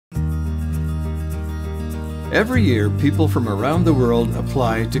Every year, people from around the world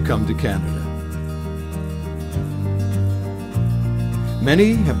apply to come to Canada.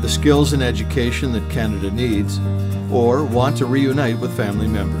 Many have the skills and education that Canada needs, or want to reunite with family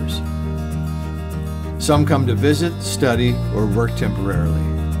members. Some come to visit, study, or work temporarily.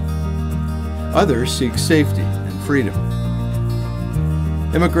 Others seek safety and freedom.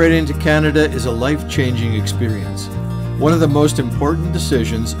 Immigrating to Canada is a life-changing experience, one of the most important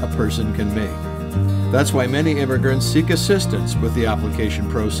decisions a person can make. That's why many immigrants seek assistance with the application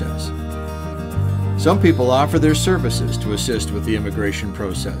process. Some people offer their services to assist with the immigration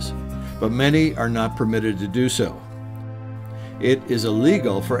process, but many are not permitted to do so. It is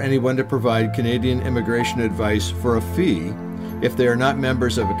illegal for anyone to provide Canadian immigration advice for a fee if they are not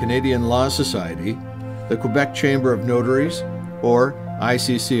members of a Canadian Law Society, the Quebec Chamber of Notaries, or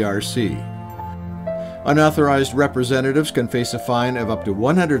ICCRC. Unauthorized representatives can face a fine of up to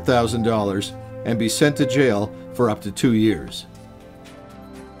 $100,000 and be sent to jail for up to 2 years.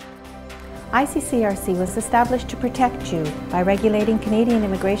 ICCRC was established to protect you by regulating Canadian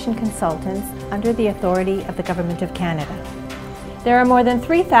immigration consultants under the authority of the Government of Canada. There are more than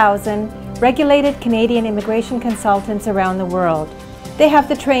 3,000 regulated Canadian immigration consultants around the world. They have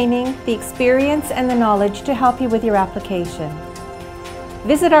the training, the experience, and the knowledge to help you with your application.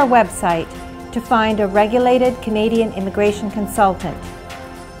 Visit our website to find a regulated Canadian immigration consultant.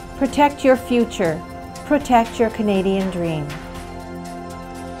 Protect your future. Protect your Canadian dream.